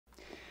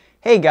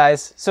Hey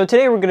guys, so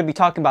today we're going to be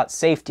talking about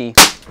safety.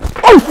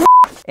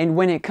 And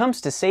when it comes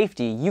to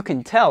safety, you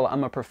can tell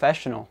I'm a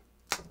professional.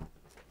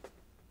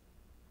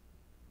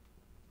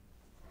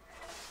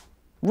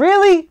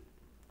 Really?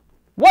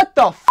 What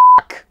the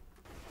fuck?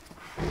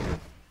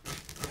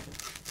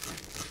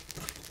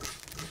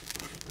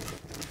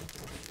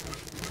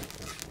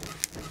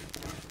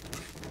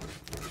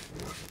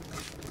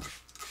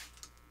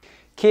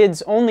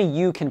 Kids, only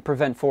you can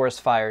prevent forest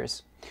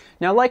fires.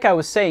 Now, like I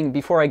was saying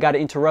before I got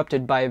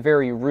interrupted by a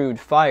very rude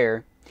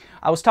fire,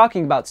 I was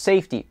talking about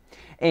safety.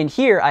 And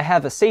here I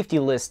have a safety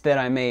list that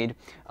I made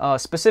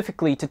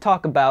specifically to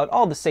talk about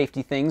all the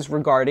safety things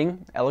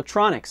regarding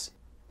electronics.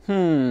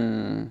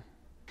 Now,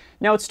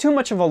 it's too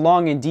much of a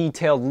long and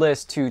detailed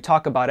list to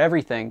talk about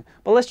everything,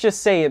 but let's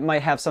just say it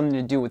might have something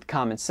to do with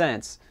common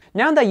sense.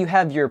 Now that you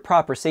have your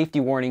proper safety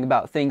warning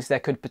about things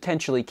that could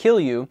potentially kill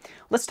you,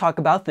 let's talk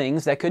about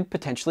things that could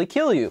potentially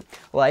kill you,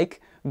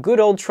 like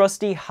good old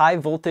trusty high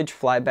voltage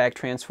flyback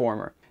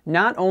transformer.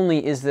 Not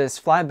only is this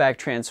flyback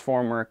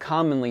transformer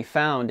commonly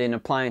found in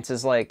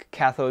appliances like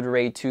cathode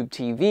ray tube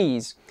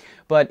TVs,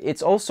 but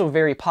it's also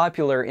very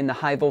popular in the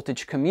high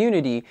voltage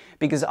community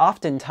because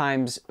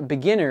oftentimes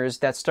beginners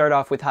that start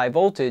off with high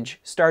voltage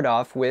start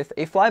off with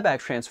a flyback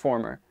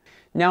transformer.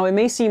 Now, it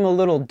may seem a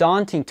little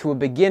daunting to a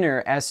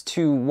beginner as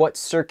to what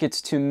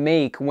circuits to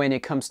make when it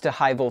comes to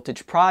high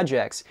voltage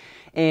projects.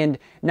 And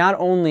not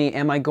only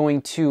am I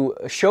going to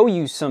show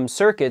you some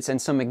circuits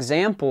and some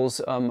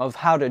examples of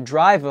how to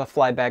drive a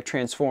flyback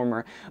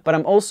transformer, but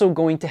I'm also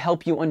going to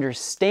help you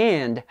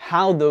understand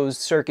how those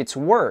circuits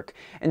work.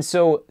 And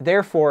so,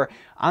 therefore,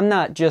 I'm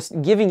not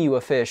just giving you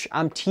a fish,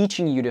 I'm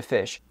teaching you to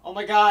fish. Oh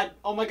my god,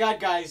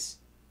 guys.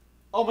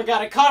 Oh my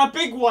god, I caught a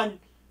big one.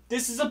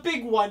 This is a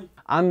big one.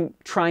 I'm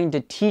trying to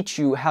teach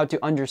you how to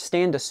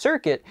understand a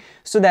circuit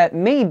so that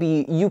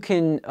maybe you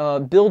can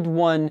build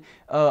one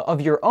of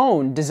your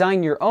own,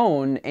 design your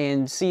own,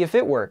 and see if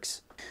it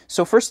works.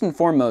 So first and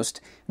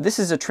foremost, this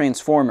is a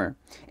transformer,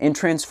 and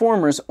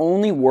transformers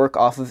only work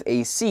off of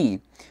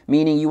AC,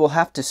 meaning you will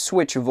have to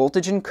switch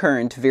voltage and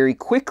current very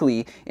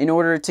quickly in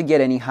order to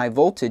get any high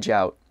voltage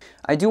out.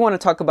 I do want to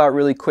talk about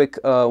really quick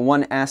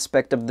one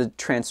aspect of the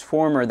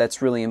transformer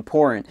that's really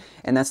important,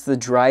 and that's the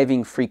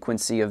driving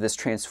frequency of this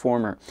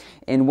transformer.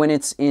 And when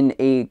it's in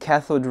a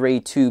cathode ray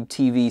tube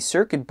TV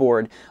circuit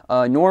board,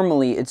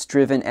 normally it's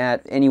driven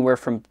at anywhere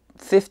from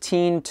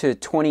 15 to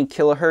 20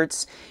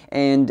 kilohertz,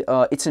 and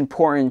it's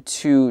important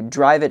to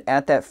drive it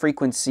at that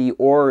frequency,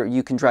 or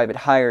you can drive it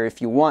higher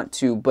if you want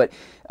to, but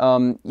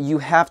you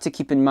have to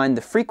keep in mind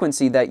the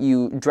frequency that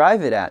you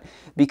drive it at,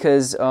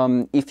 because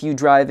if you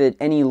drive it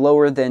any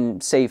lower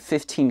than, say,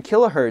 15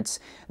 kilohertz,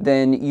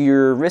 then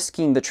you're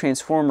risking the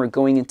transformer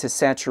going into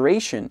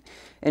saturation.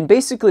 And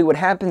basically what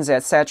happens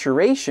at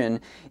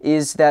saturation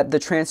is that the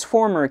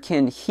transformer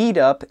can heat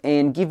up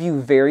and give you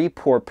very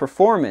poor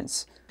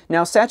performance.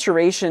 Now,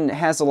 saturation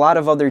has a lot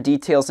of other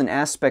details and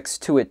aspects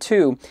to it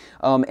too,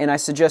 and I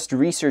suggest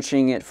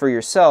researching it for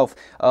yourself,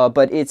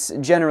 but it's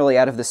generally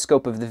out of the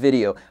scope of the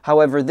video.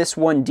 However, this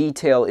one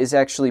detail is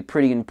actually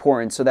pretty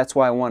important, so that's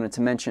why I wanted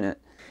to mention it.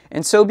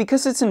 And so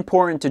because it's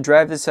important to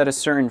drive this at a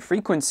certain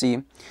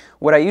frequency,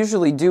 what I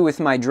usually do with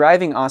my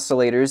driving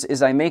oscillators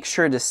is I make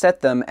sure to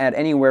set them at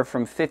anywhere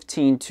from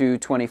 15 to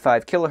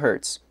 25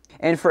 kilohertz.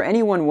 And for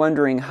anyone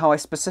wondering how I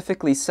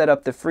specifically set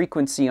up the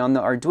frequency on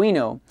the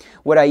Arduino,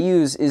 what I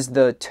use is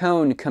the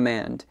tone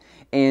command.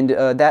 And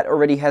that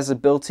already has a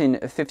built-in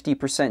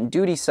 50%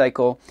 duty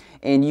cycle,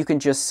 and you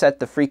can just set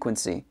the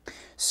frequency.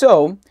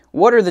 So,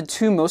 what are the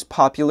two most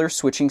popular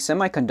switching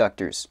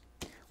semiconductors?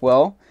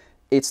 Well,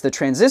 it's the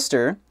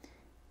transistor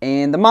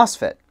and the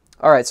Mosfet.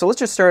 Alright, so let's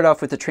just start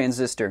off with the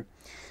transistor.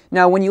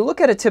 Now, when you look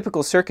at a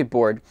typical circuit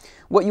board,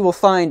 what you will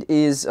find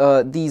is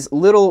these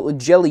little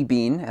jelly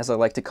bean, as I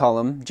like to call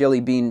them, jelly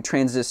bean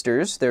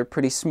transistors. They're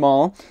pretty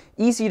small,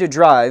 easy to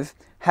drive,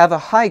 have a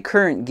high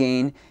current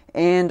gain,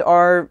 and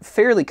are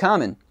fairly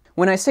common.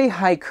 When I say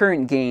high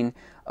current gain,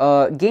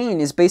 gain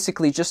is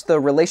basically just the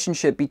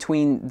relationship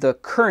between the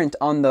current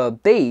on the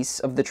base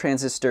of the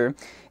transistor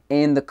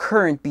and the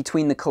current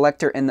between the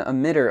collector and the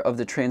emitter of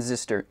the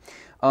transistor.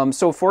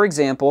 So for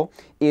example,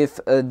 if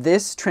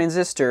this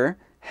transistor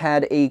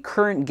had a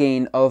current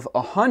gain of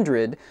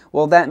 100,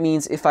 well, that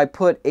means if I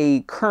put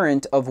a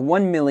current of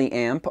 1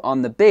 milliamp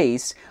on the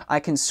base, I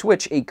can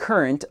switch a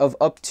current of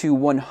up to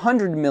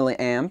 100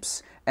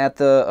 milliamps at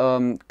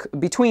the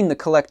between the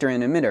collector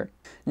and emitter.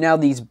 Now,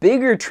 these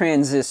bigger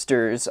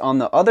transistors, on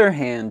the other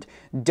hand,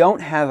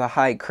 don't have a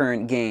high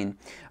current gain.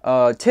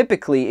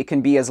 Typically, it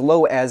can be as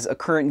low as a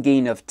current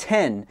gain of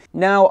 10.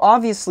 Now,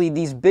 obviously,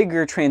 these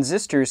bigger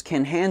transistors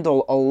can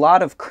handle a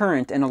lot of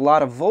current and a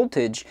lot of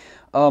voltage,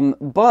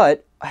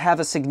 but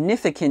have a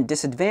significant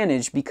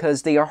disadvantage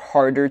because they are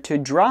harder to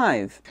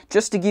drive.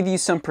 Just to give you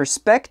some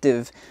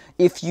perspective,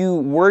 if you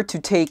were to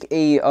take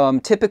a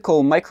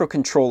typical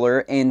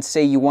microcontroller and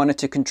say you wanted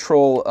to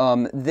control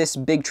this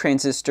big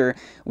transistor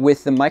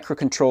with the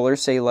microcontroller,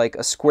 say like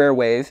a square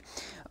wave,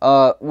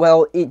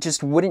 Well, it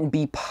just wouldn't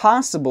be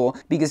possible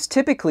because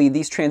typically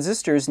these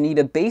transistors need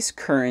a base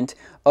current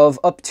of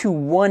up to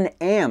 1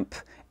 amp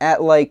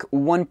at like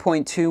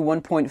 1.2,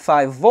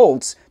 1.5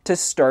 volts to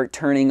start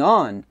turning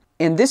on.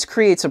 And this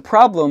creates a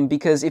problem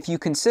because if you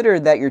consider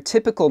that your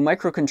typical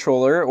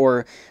microcontroller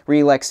or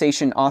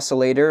relaxation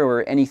oscillator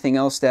or anything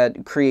else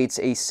that creates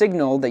a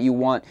signal that you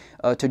want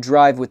to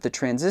drive with the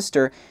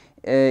transistor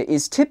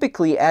is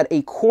typically at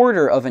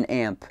 1/4 of an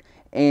amp.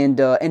 And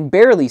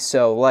barely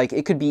so, like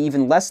it could be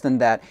even less than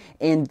that,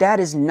 and that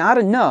is not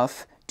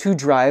enough to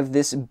drive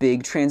this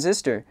big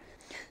transistor.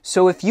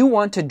 So if you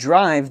want to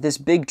drive this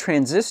big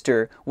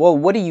transistor, well,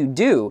 what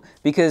do?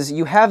 Because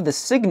you have the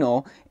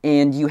signal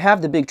and you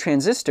have the big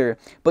transistor,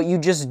 but you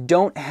just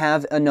don't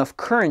have enough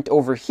current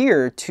over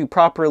here to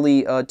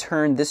properly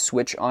turn this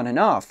switch on and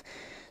off.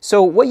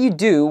 So what you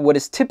do, what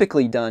is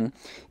typically done,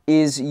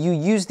 is you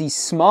use these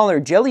smaller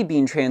jelly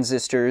bean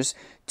transistors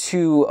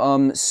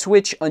to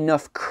switch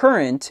enough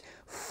current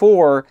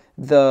for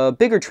the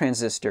bigger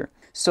transistor.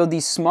 So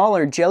these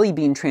smaller jelly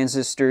bean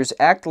transistors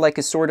act like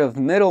a sort of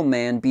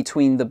middleman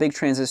between the big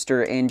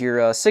transistor and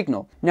your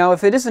signal. Now,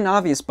 if it isn't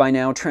obvious by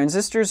now,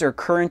 transistors are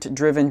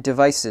current-driven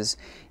devices.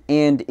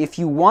 And if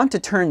you want to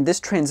turn this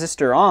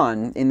transistor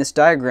on in this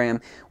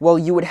diagram, well,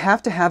 you would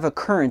have to have a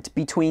current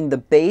between the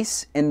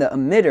base and the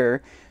emitter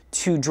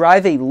to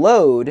drive a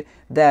load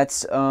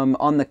that's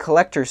on the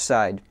collector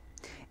side.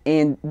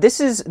 And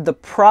this is the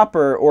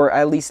proper, or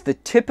at least the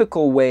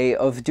typical way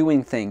of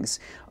doing things.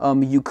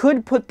 You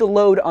could put the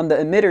load on the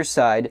emitter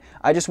side.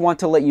 I just want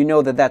to let you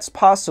know that that's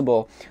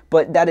possible,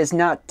 but that is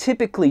not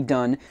typically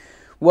done.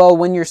 Well,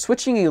 when you're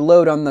switching a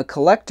load on the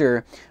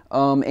collector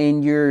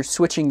and you're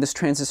switching this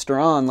transistor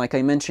on, like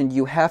I mentioned,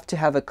 you have to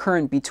have a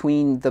current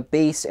between the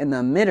base and the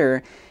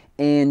emitter.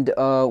 And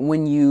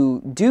when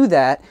you do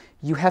that,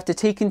 you have to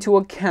take into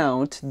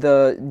account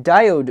the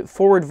diode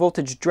forward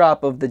voltage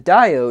drop of the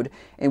diode,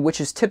 and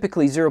which is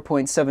typically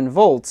 0.7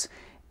 volts.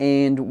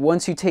 And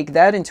once you take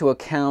that into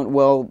account,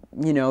 well,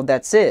 you know,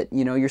 that's it.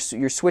 You know,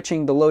 you're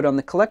switching the load on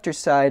the collector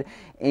side,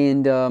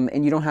 and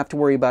you don't have to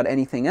worry about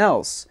anything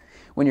else.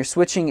 When you're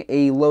switching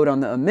a load on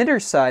the emitter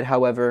side,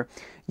 however,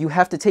 you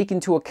have to take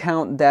into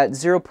account that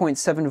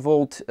 0.7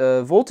 volt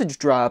voltage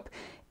drop,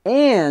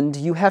 and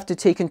you have to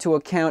take into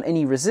account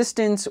any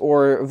resistance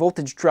or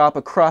voltage drop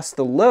across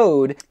the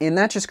load, and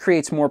that just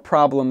creates more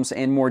problems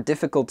and more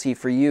difficulty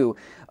for you.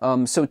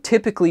 So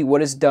typically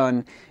what is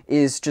done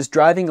is just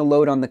driving a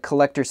load on the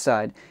collector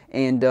side,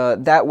 and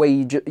that way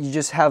you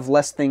just have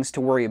less things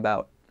to worry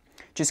about.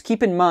 Just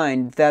keep in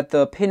mind that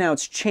the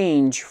pinouts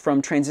change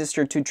from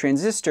transistor to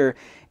transistor,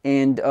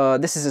 and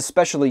this is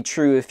especially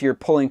true if you're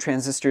pulling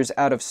transistors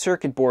out of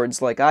circuit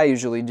boards like I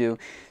usually do.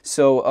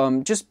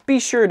 So just be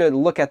sure to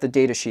look at the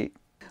datasheet.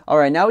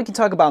 Alright, now we can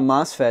talk about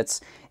MOSFETs.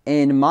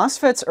 And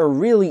MOSFETs are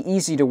really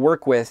easy to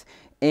work with,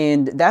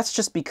 and that's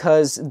just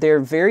because they're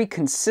very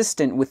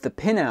consistent with the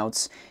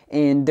pinouts,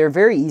 and they're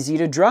very easy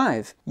to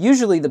drive.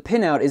 Usually the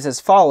pinout is as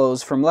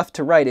follows, from left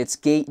to right. It's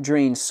gate,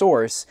 drain,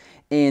 source.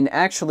 And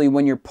actually,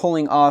 when you're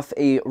pulling off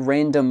a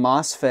random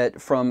MOSFET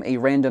from a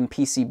random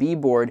PCB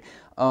board,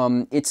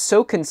 it's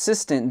so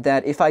consistent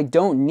that if I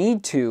don't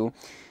need to,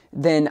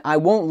 then I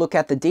won't look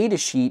at the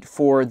datasheet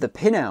for the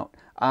pinout.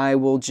 I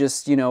will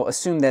just, you know,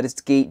 assume that it's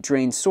gate,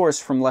 drain, source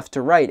from left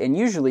to right, and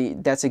usually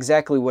that's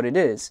exactly what it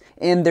is.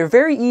 And they're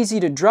very easy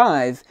to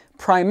drive,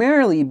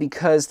 primarily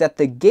because that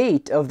the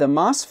gate of the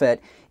MOSFET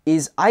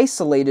is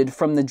isolated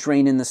from the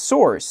drain and the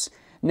source.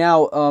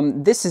 Now,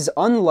 this is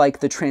unlike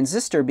the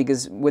transistor,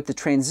 because with the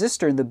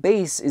transistor, the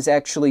base is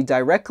actually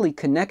directly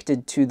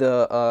connected to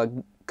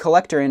the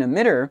collector and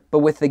emitter, but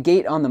with the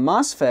gate on the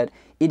MOSFET,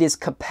 it is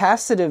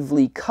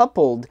capacitively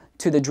coupled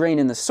to the drain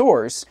and the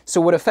source.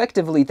 So what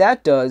effectively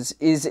that does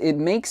is it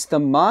makes the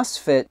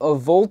MOSFET a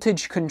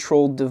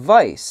voltage-controlled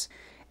device.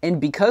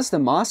 And because the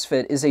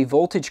MOSFET is a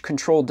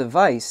voltage-controlled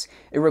device,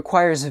 it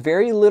requires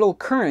very little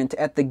current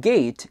at the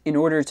gate in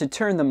order to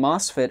turn the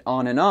MOSFET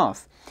on and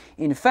off.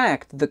 In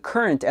fact, the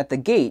current at the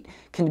gate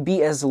can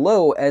be as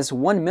low as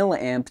 1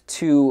 milliamp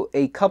to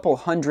a couple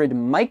hundred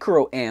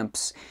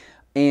microamps,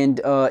 and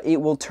it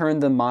will turn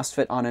the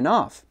MOSFET on and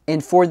off.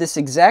 And for this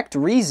exact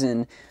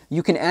reason,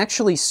 you can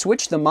actually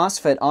switch the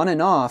MOSFET on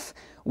and off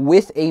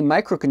with a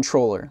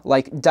microcontroller,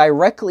 like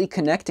directly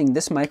connecting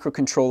this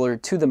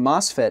microcontroller to the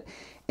MOSFET,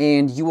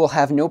 and you will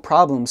have no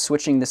problem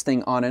switching this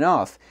thing on and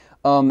off.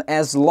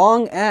 As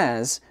long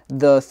as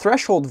the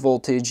threshold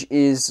voltage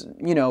is,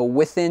 you know,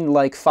 within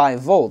like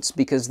 5 volts,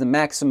 because the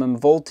maximum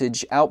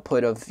voltage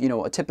output of, you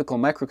know, a typical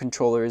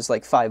microcontroller is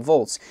like 5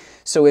 volts.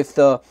 So if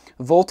the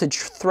voltage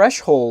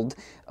threshold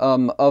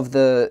of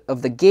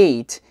the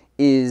gate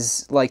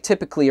is like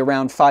typically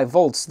around 5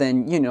 volts,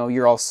 then, you know,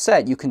 you're all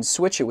set. You can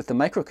switch it with the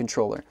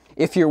microcontroller.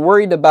 If you're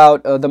worried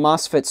about the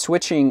MOSFET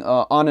switching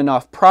on and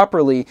off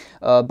properly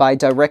by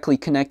directly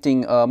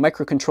connecting a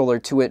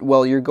microcontroller to it,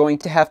 well, you're going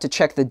to have to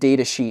check the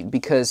data sheet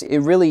because it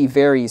really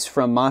varies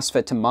from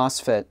MOSFET to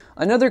MOSFET.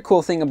 Another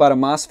cool thing about a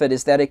MOSFET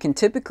is that it can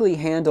typically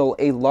handle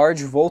a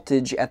large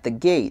voltage at the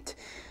gate.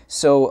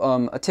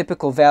 So a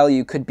typical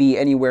value could be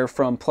anywhere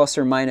from plus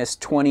or minus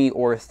 20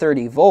 or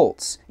 30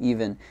 volts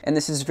even. And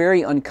this is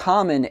very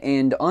uncommon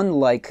and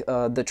unlike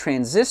the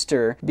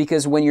transistor,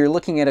 because when you're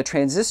looking at a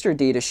transistor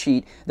data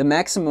sheet, the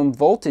maximum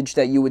voltage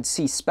that you would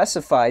see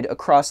specified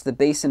across the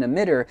base and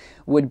emitter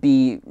would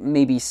be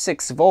maybe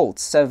 6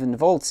 volts, 7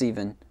 volts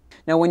even.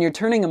 Now when you're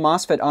turning a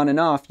MOSFET on and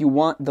off, you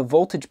want the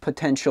voltage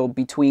potential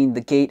between the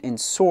gate and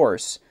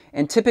source.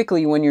 And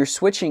typically when you're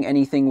switching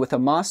anything with a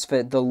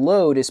MOSFET, the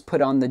load is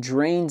put on the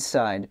drain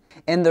side.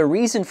 And the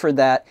reason for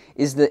that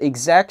is the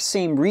exact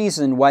same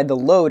reason why the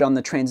load on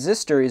the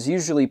transistor is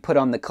usually put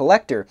on the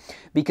collector,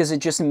 because it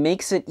just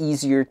makes it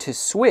easier to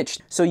switch.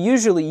 So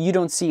usually you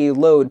don't see a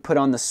load put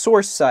on the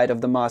source side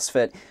of the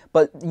MOSFET,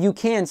 but you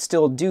can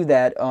still do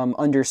that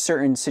under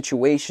certain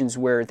situations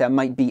where that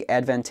might be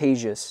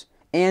advantageous.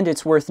 And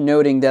it's worth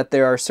noting that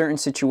there are certain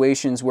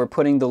situations where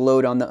putting the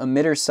load on the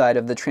emitter side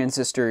of the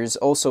transistor is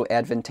also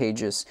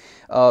advantageous.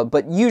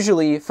 But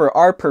usually, for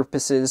our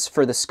purposes,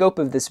 for the scope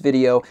of this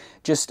video,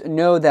 just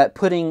know that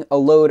putting a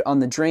load on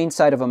the drain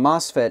side of a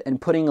MOSFET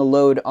and putting a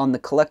load on the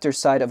collector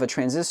side of a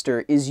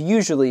transistor is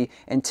usually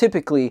and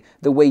typically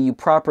the way you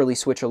properly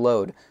switch a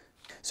load.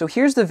 So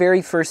here's the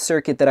very first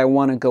circuit that I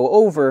want to go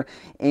over,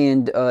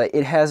 and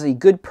it has a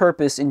good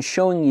purpose in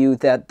showing you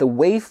that the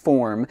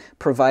waveform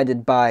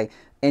provided by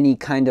any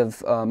kind of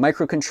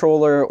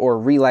microcontroller or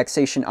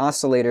relaxation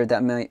oscillator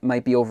that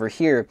might be over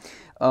here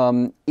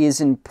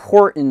is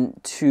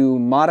important to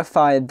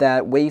modify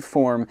that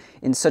waveform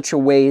in such a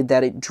way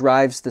that it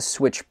drives the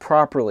switch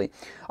properly.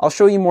 I'll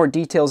show you more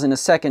details in a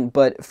second,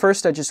 but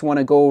first I just want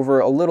to go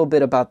over a little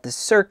bit about this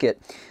circuit.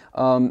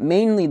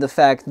 Mainly the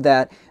fact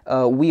that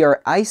we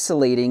are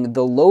isolating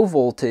the low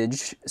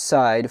voltage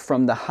side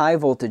from the high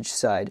voltage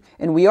side.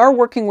 And we are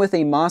working with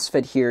a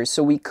MOSFET here,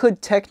 so we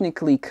could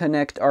technically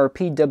connect our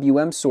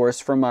PWM source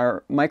from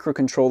our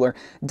microcontroller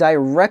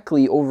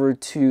directly over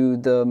to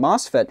the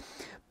MOSFET.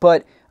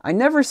 But I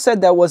never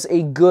said that was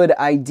a good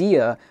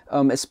idea,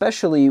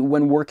 especially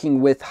when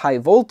working with high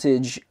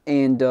voltage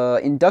and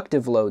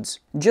inductive loads.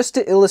 Just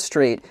to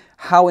illustrate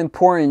how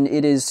important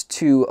it is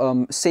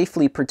to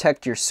safely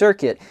protect your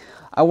circuit,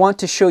 I want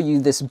to show you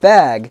this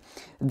bag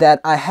that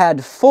I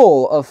had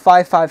full of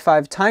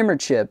 555 timer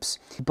chips,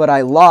 but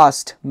I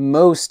lost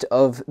most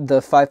of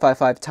the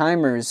 555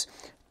 timers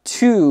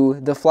to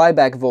the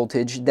flyback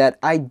voltage that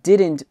I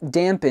didn't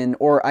dampen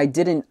or I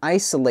didn't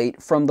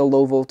isolate from the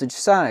low voltage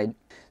side.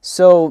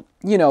 So,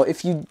 you know,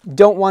 if you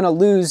don't want to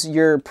lose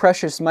your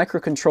precious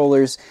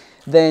microcontrollers,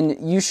 then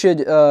you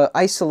should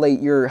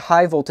isolate your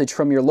high voltage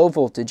from your low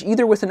voltage,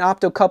 either with an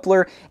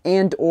optocoupler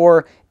and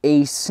or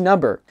a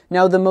snubber.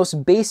 Now, the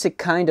most basic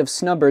kind of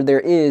snubber there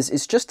is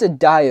just a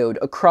diode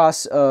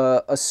across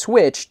a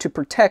switch to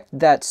protect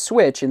that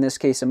switch, in this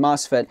case a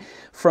MOSFET,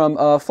 from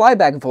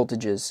flyback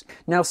voltages.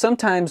 Now,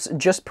 sometimes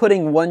just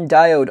putting one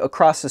diode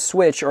across a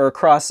switch or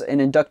across an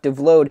inductive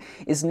load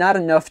is not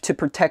enough to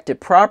protect it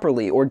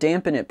properly or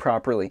dampen it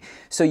properly.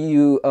 So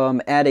you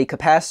add a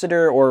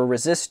capacitor or a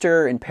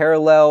resistor in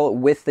parallel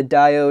with the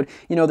diode.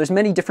 You know, there's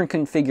many different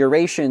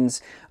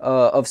configurations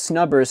of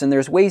snubbers, and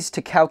there's ways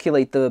to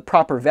calculate the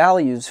proper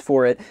values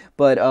for it,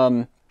 but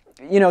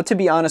you know, to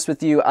be honest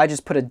with you, I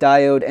just put a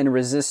diode and a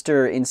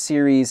resistor in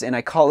series and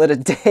I call it a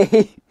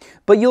day.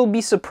 But you'll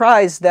be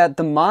surprised that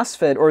the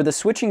MOSFET or the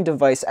switching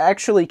device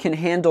actually can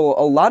handle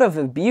a lot of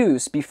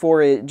abuse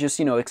before it just,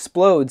 you know,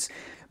 explodes.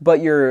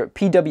 But your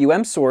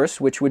PWM source,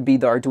 which would be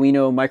the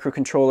Arduino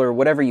microcontroller,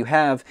 whatever you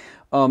have,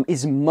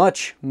 is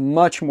much,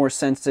 much more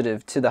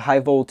sensitive to the high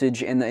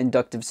voltage and the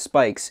inductive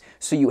spikes.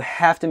 So you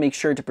have to make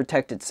sure to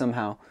protect it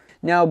somehow.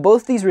 Now,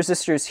 both these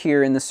resistors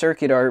here in the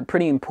circuit are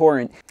pretty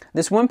important.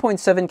 This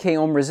 1.7K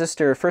ohm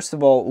resistor, first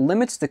of all,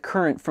 limits the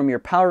current from your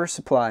power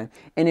supply,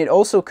 and it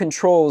also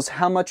controls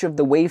how much of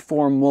the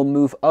waveform will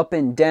move up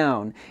and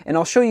down. And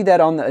I'll show you that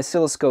on the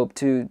oscilloscope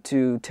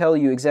to tell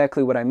you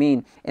exactly what I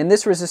mean. And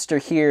this resistor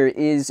here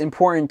is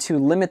important to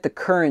limit the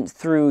current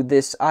through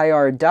this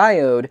IR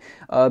diode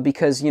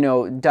because, you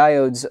know,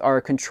 diodes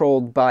are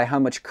controlled by how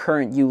much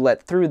current you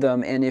let through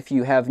them, and if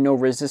you have no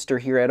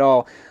resistor here at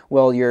all,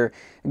 well, you're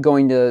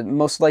going to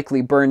most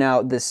likely burn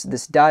out this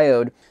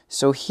diode.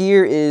 So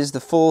here is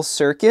the full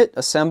circuit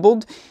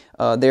assembled.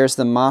 There's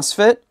the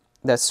MOSFET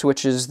that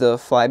switches the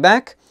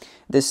flyback.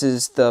 This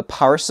is the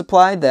power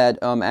supply that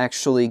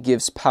actually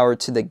gives power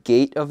to the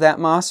gate of that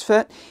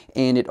MOSFET,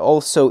 and it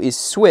also is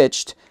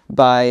switched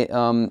by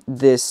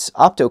this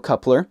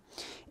optocoupler.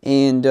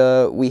 And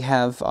we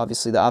have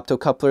obviously the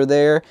optocoupler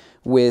there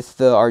with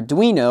the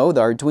Arduino.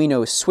 The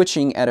Arduino is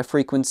switching at a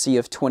frequency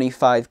of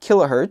 25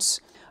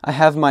 kilohertz. I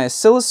have my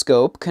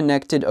oscilloscope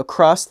connected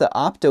across the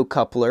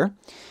optocoupler,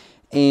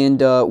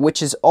 and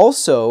which is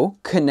also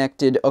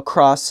connected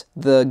across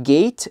the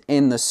gate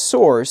and the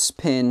source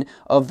pin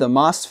of the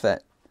MOSFET.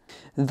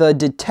 The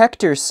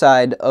detector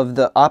side of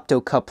the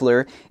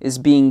optocoupler is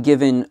being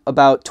given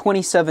about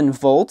 27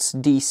 volts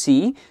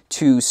DC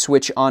to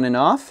switch on and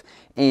off,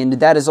 And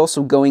that is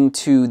also going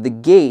to the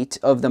gate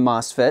of the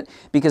MOSFET,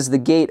 because the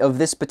gate of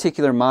this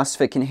particular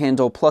MOSFET can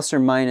handle plus or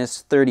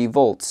minus 30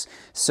 volts.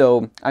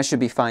 So I should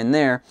be fine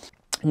there.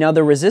 Now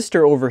the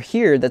resistor over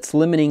here that's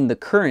limiting the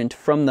current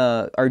from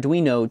the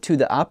Arduino to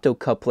the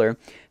optocoupler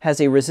has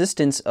a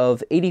resistance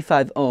of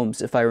 85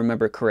 ohms, if I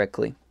remember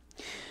correctly.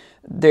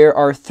 There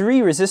are 3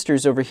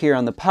 resistors over here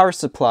on the power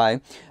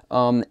supply,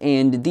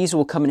 and these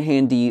will come in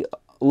handy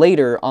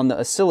later on the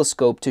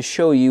oscilloscope to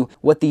show you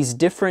what these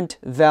different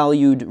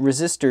valued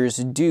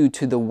resistors do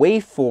to the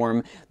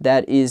waveform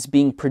that is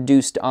being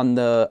produced on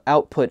the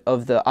output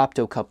of the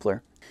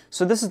optocoupler.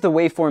 So this is the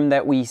waveform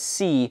that we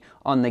see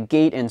on the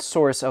gate and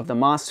source of the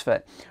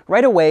MOSFET.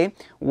 Right away,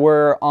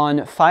 we're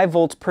on 5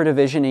 volts per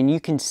division, and you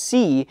can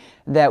see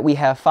that we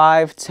have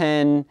 5,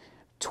 10,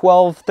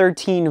 12,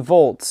 13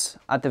 volts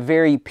at the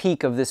very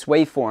peak of this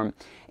waveform.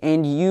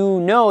 And you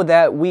know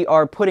that we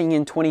are putting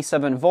in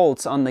 27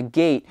 volts on the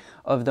gate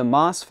of the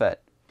MOSFET.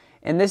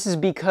 And this is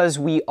because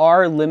we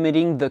are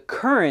limiting the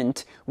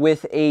current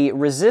with a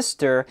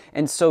resistor,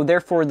 and so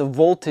therefore the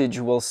voltage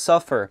will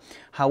suffer.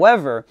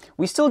 However,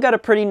 we still got a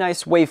pretty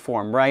nice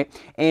waveform, right?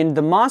 And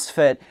the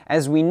MOSFET,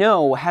 as we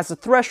know, has a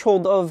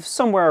threshold of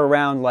somewhere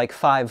around like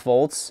 5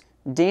 volts.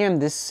 Damn,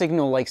 this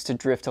signal likes to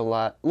drift a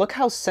lot. Look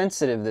how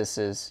sensitive this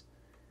is.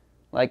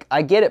 Like,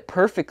 I get it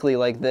perfectly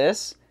like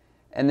this,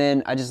 and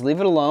then I just leave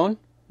it alone,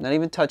 not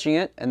even touching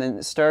it, and then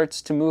it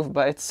starts to move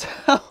by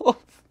itself.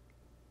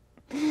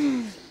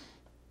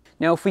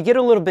 Now, if we get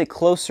a little bit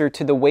closer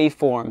to the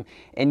waveform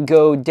and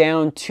go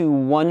down to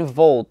 1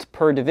 volt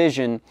per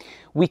division,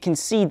 we can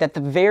see that the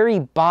very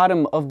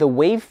bottom of the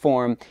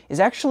waveform is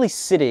actually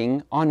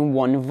sitting on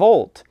 1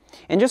 volt.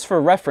 And just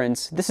for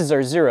reference, this is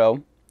our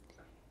 0,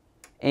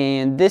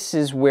 and this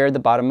is where the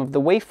bottom of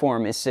the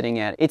waveform is sitting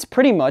at. It's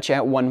pretty much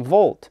at 1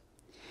 volt.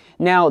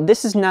 Now,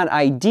 this is not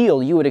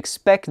ideal. You would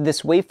expect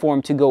this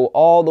waveform to go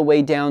all the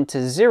way down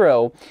to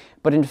 0,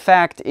 but in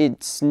fact,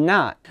 it's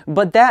not.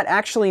 But that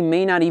actually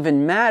may not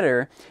even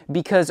matter,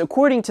 because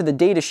according to the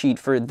datasheet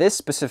for this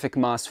specific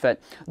MOSFET,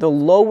 the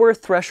lower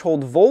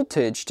threshold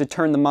voltage to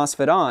turn the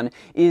MOSFET on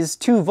is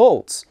 2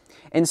 volts.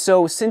 And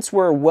so since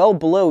we're well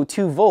below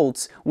 2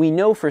 volts, we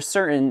know for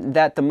certain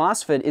that the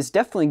MOSFET is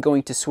definitely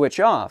going to switch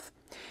off.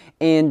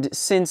 And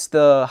since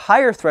the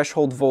higher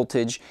threshold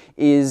voltage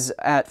is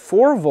at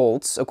 4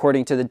 volts,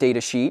 according to the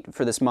datasheet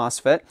for this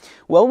MOSFET,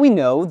 well, we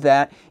know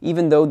that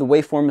even though the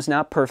waveform is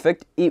not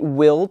perfect, it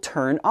will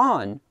turn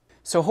on.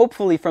 So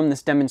hopefully from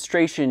this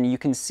demonstration, you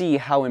can see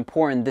how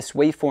important this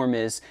waveform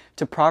is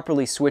to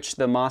properly switch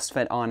the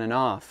MOSFET on and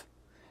off.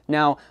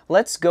 Now,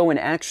 let's go and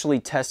actually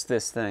test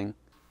this thing.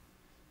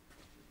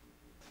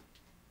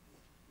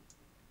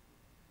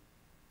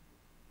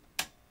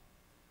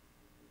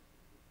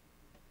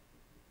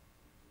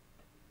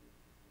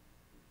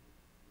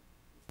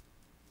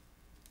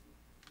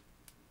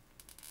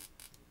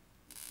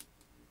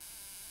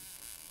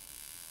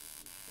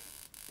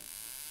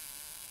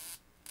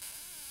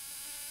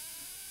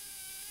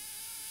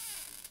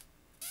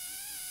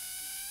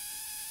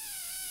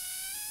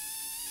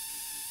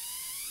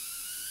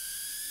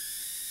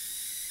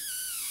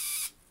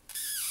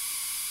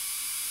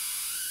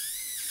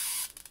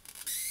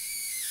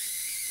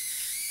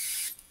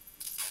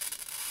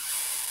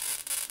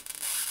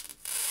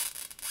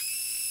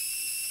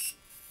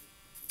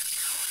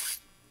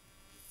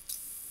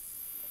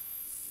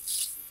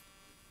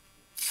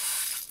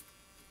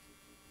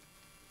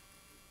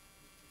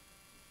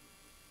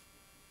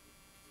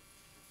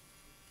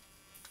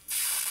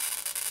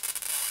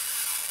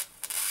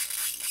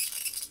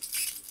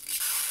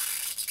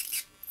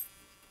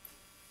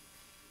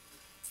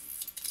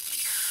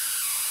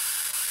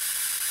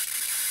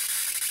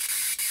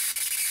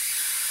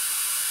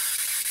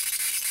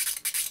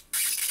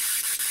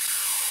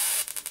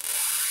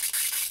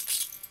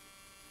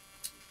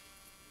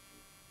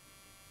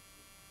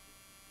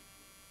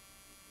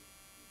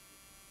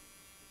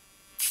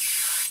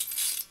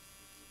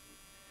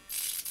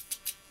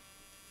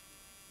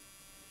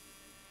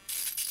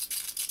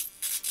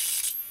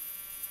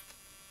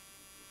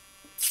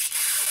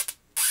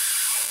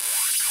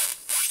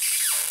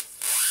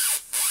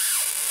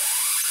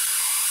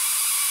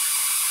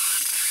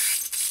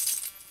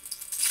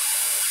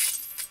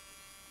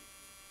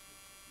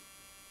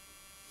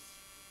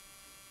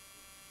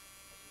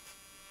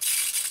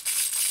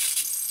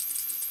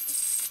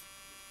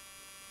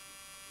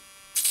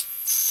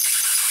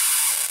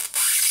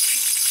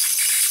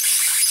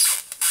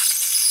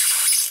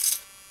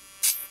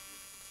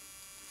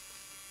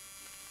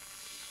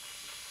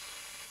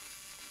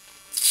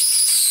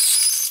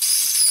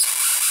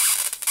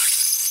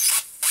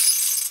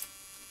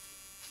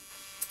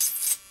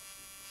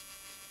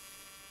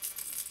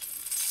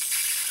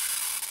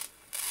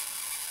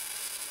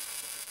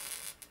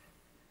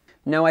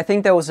 Now, I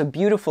think that was a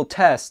beautiful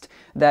test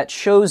that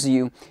shows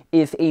you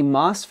if a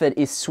MOSFET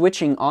is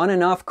switching on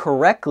and off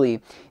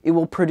correctly, it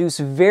will produce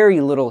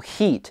very little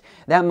heat.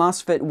 That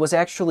MOSFET was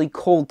actually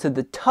cold to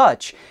the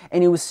touch,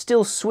 and it was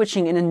still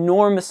switching an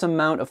enormous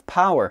amount of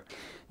power.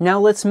 Now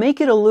let's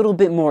make it a little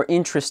bit more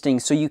interesting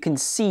so you can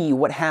see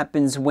what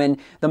happens when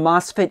the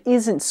MOSFET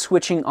isn't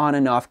switching on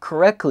and off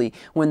correctly,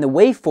 when the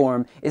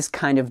waveform is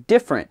kind of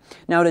different.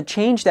 Now to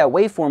change that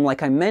waveform,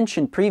 like I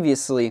mentioned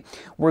previously,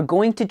 we're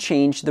going to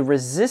change the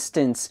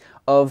resistance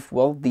of,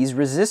 well, these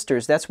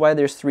resistors. That's why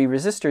there's 3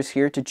 resistors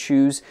here, to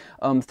choose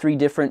 3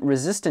 different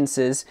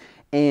resistances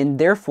and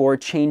therefore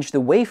change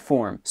the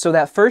waveform. So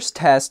that first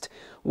test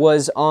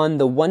was on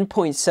the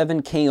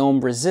 1.7 k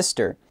ohm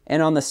resistor,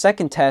 and on the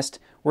second test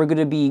we're going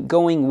to be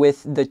going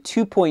with the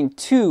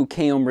 2.2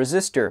 k ohm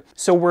resistor.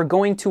 So we're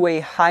going to a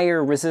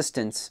higher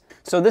resistance.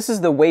 So this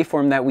is the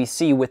waveform that we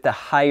see with the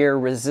higher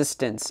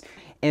resistance.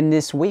 And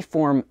this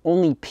waveform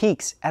only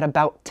peaks at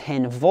about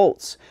 10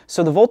 volts.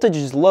 So the voltage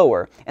is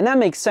lower. And that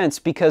makes sense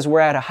because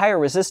we're at a higher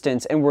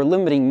resistance and we're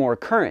limiting more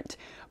current.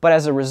 But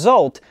as a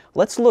result,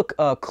 let's look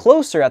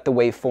closer at the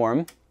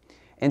waveform.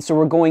 And so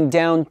we're going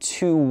down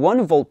to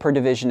 1 volt per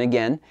division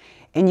again.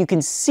 And you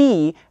can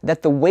see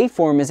that the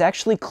waveform is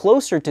actually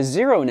closer to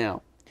 0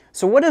 now.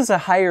 So what does a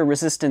higher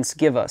resistance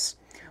give us?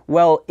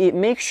 Well, it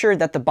makes sure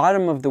that the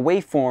bottom of the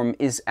waveform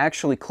is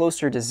actually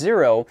closer to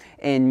 0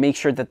 and makes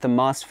sure that the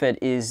MOSFET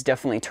is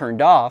definitely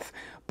turned off,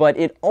 but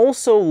it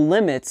also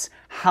limits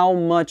how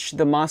much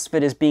the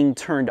MOSFET is being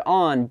turned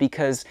on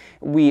because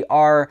we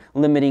are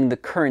limiting the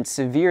current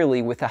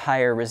severely with a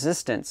higher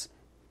resistance.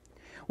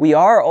 We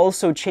are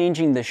also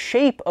changing the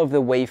shape of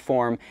the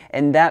waveform,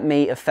 and that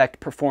may affect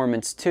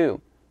performance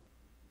too.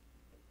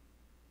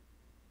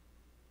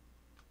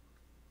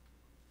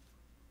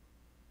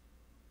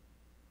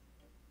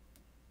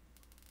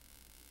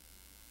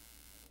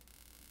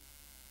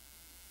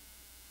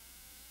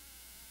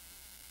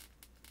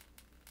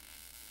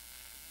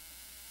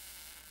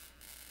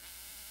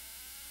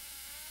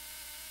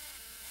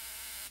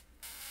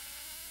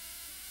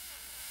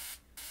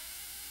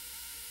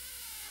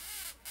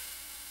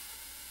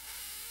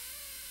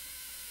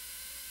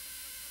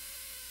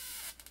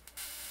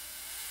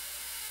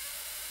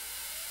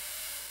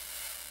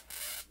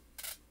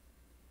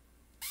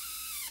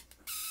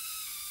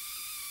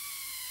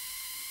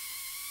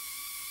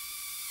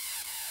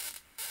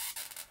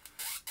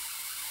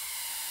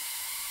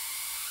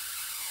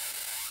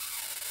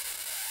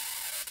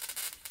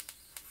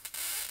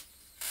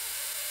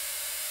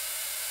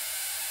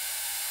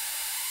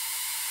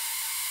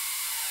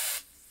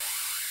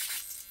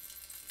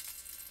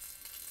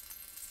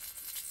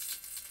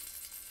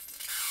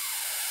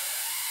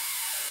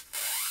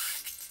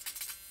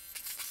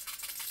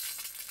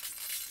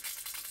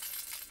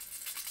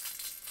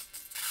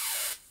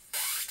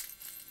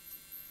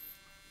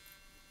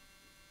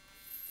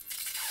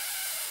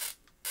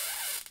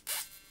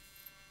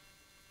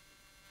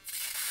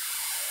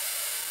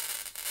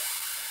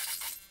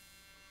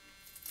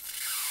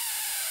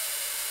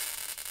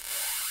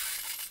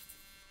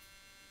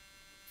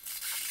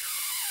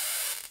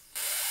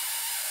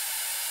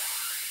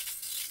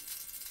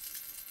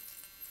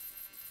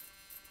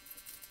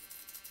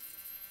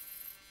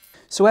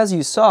 So as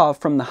you saw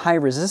from the high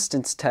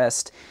resistance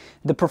test,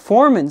 the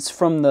performance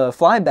from the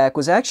Flyback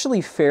was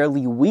actually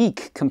fairly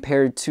weak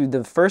compared to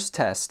the first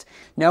test.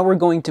 Now we're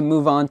going to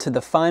move on to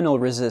the final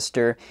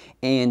resistor,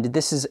 and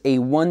this is a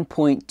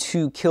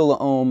 1.2 kilo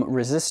ohm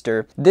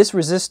resistor. This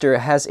resistor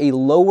has a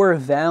lower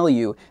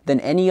value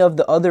than any of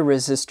the other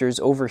resistors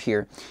over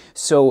here.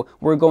 So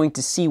we're going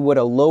to see what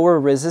a lower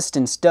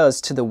resistance does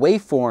to the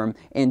waveform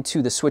and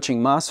to the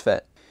switching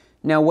MOSFET.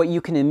 Now what you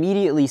can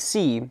immediately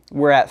see,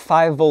 we're at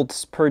 5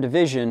 volts per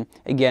division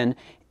again,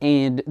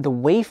 and the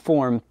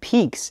waveform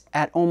peaks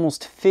at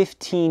almost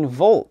 15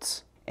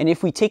 volts. And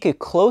if we take a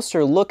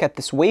closer look at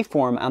this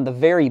waveform on the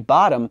very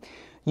bottom,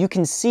 you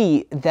can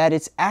see that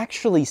it's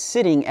actually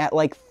sitting at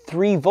like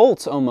 3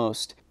 volts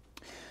almost.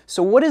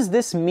 So what does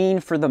this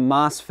mean for the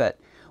MOSFET?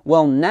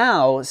 Well,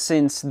 now,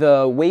 since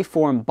the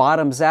waveform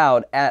bottoms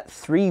out at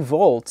 3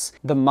 volts,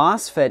 the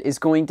MOSFET is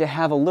going to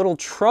have a little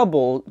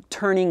trouble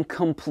turning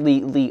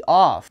completely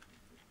off.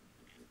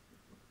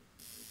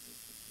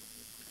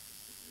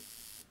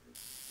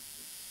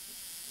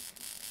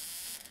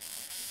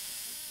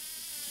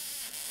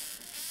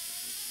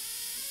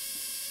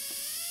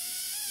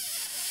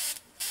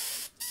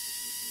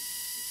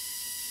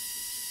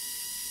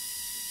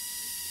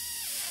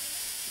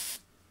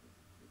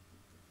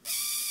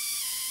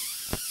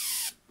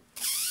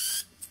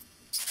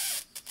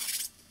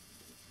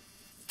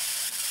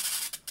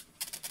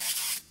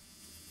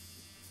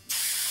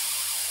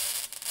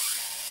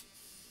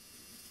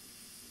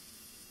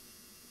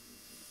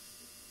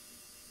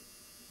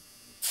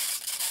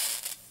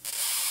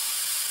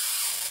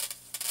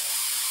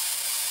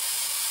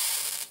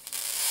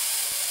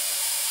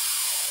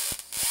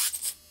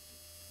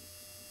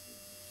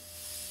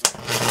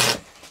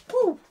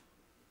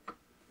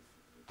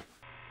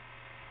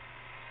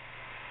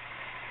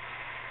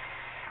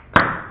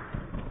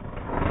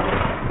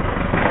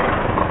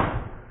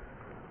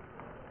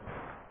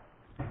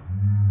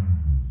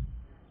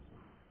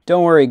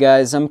 Don't worry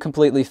guys, I'm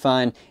completely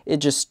fine. It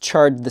just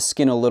charred the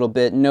skin a little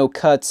bit. No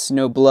cuts,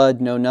 no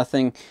blood, no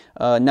nothing.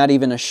 Not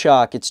even a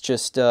shock. It's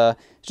just a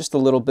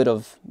little bit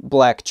of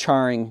black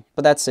charring,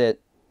 but that's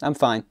it. I'm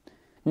fine.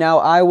 Now,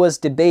 I was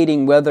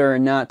debating whether or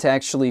not to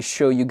actually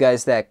show you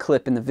guys that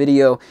clip in the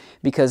video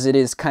because it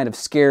is kind of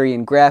scary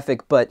and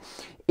graphic, but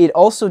it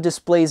also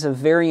displays a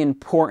very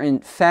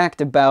important fact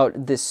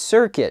about this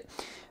circuit.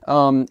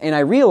 And I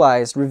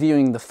realized,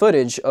 reviewing the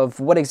footage,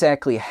 of what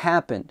exactly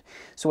happened.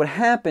 So what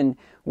happened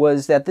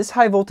was that this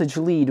high voltage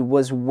lead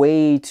was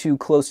way too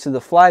close to the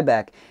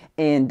flyback.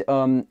 And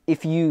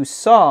if you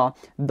saw,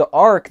 the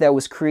arc that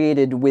was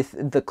created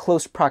with the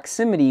close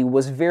proximity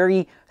was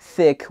very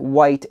thick,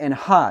 white, and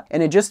hot.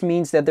 And it just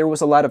means that there was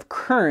a lot of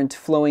current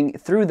flowing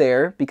through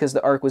there because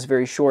the arc was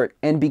very short.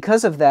 And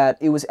because of that,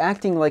 it was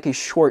acting like a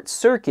short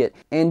circuit.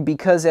 And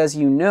because, as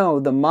you know,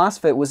 the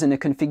MOSFET was in a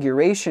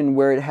configuration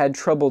where it had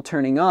trouble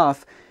turning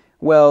off,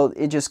 well,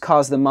 it just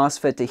caused the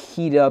MOSFET to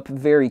heat up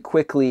very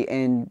quickly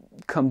and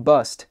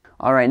combust.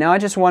 Alright, now I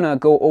just want to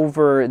go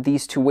over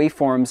these two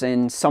waveforms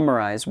and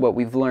summarize what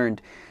we've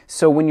learned.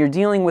 So when you're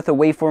dealing with a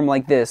waveform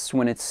like this,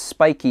 when it's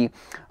spiky,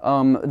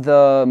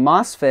 the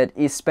MOSFET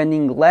is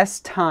spending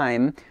less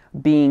time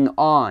being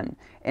on.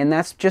 And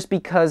that's just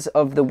because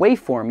of the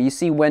waveform. You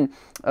see, when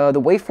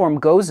the waveform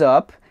goes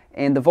up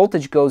and the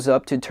voltage goes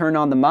up to turn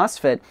on the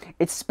MOSFET,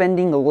 it's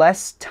spending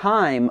less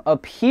time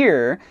up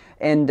here,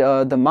 and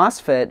the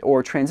MOSFET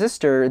or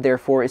transistor,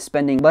 therefore, is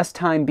spending less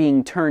time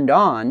being turned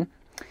on.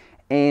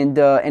 And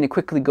it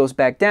quickly goes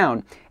back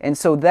down. And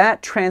so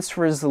that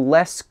transfers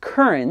less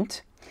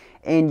current,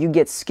 and you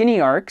get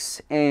skinny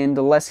arcs and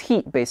less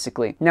heat,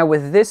 basically. Now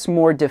with this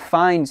more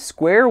defined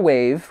square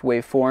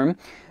waveform,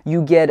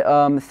 you get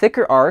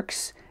thicker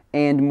arcs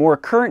and more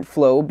current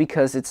flow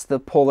because it's the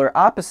polar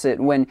opposite.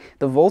 When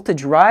the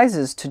voltage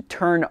rises to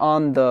turn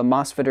on the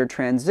MOSFET or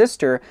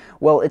transistor,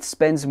 well, it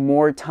spends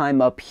more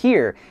time up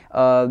here.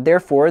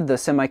 Therefore, the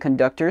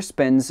semiconductor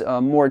spends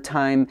more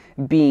time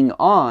being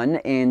on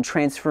and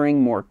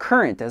transferring more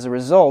current as a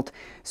result.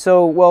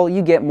 So, well,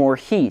 you get more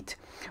heat.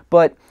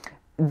 But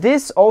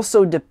this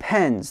also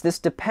depends. This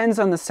depends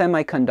on the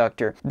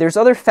semiconductor. There's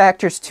other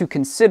factors to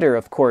consider,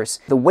 of course.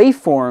 The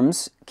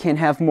waveforms can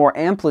have more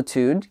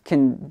amplitude,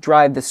 can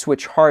drive the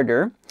switch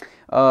harder.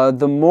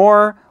 The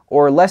more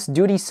or less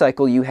duty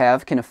cycle you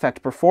have can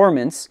affect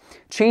performance.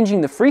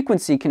 Changing the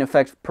frequency can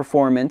affect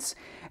performance.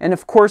 And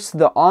of course,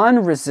 the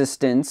on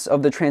resistance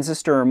of the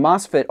transistor or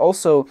MOSFET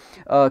also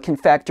can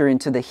factor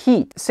into the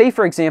heat. Say,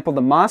 for example,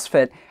 the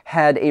MOSFET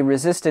had a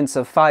resistance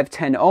of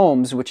 510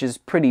 ohms, which is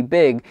pretty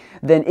big,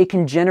 then it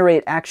can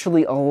generate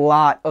actually a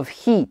lot of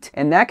heat.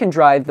 And that can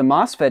drive the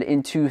MOSFET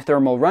into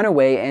thermal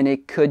runaway, and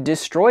it could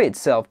destroy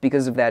itself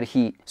because of that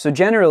heat. So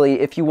generally,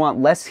 if you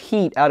want less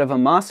heat out of a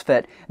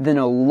MOSFET, then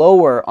a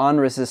lower on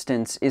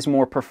resistance is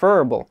more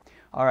preferable.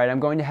 Alright, I'm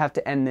going to have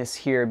to end this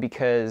here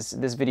because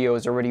this video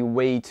is already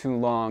way too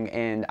long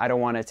and I don't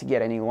want it to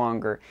get any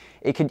longer.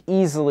 It could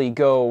easily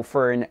go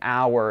for an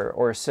hour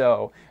or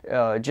so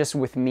just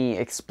with me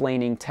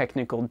explaining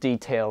technical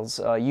details.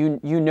 You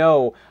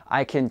know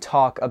I can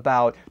talk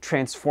about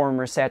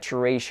transformer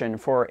saturation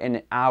for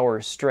an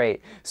hour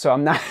straight, so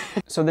I'm not...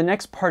 So the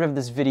next part of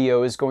this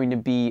video is going to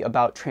be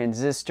about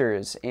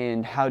transistors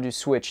and how to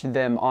switch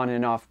them on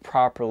and off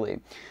properly.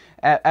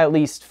 At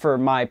least for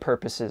my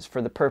purposes,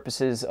 for the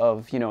purposes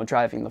of, you know,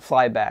 driving the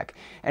flyback,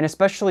 and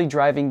especially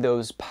driving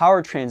those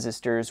power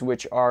transistors,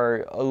 which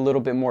are a little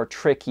bit more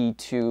tricky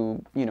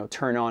to, you know,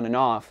 turn on and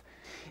off.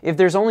 If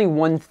there's only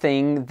one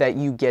thing that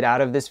you get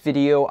out of this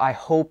video, I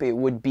hope it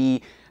would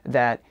be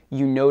that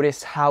you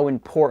notice how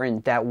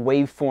important that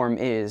waveform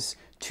is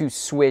to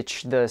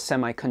switch the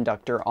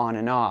semiconductor on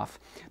and off.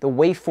 The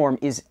waveform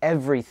is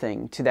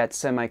everything to that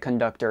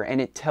semiconductor,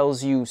 and it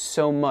tells you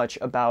so much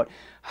about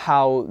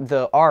how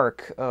the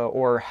arc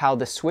or how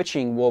the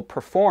switching will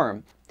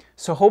perform.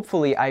 So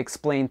hopefully I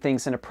explained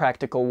things in a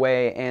practical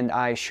way and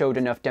I showed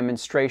enough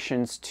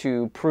demonstrations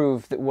to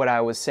prove that what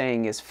I was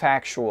saying is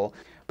factual.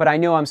 But I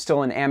know I'm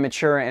still an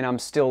amateur and I'm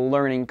still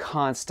learning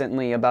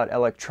constantly about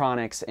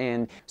electronics,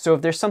 and so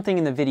if there's something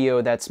in the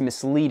video that's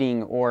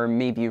misleading or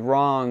maybe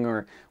wrong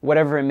or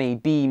whatever it may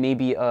be,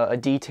 maybe a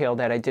detail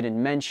that I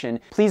didn't mention,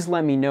 please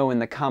let me know in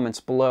the comments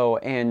below.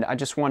 And I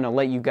just want to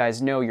let you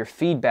guys know your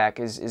feedback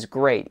is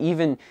great.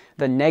 Even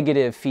the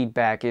negative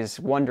feedback is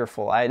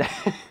wonderful.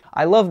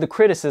 I love the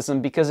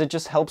criticism because it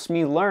just helps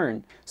me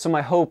learn. So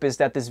my hope is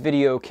that this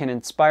video can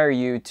inspire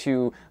you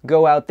to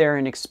go out there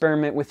and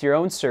experiment with your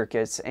own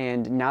circuits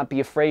and not be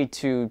afraid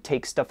to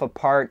take stuff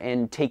apart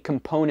and take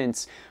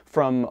components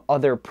from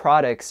other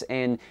products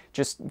and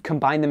just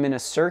combine them in a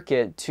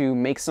circuit to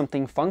make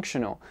something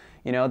functional.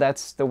 You know,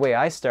 that's the way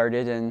I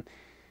started and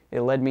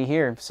it led me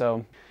here.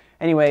 So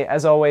anyway,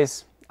 as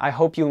always, I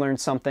hope you learned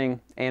something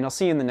and I'll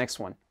see you in the next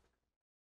one.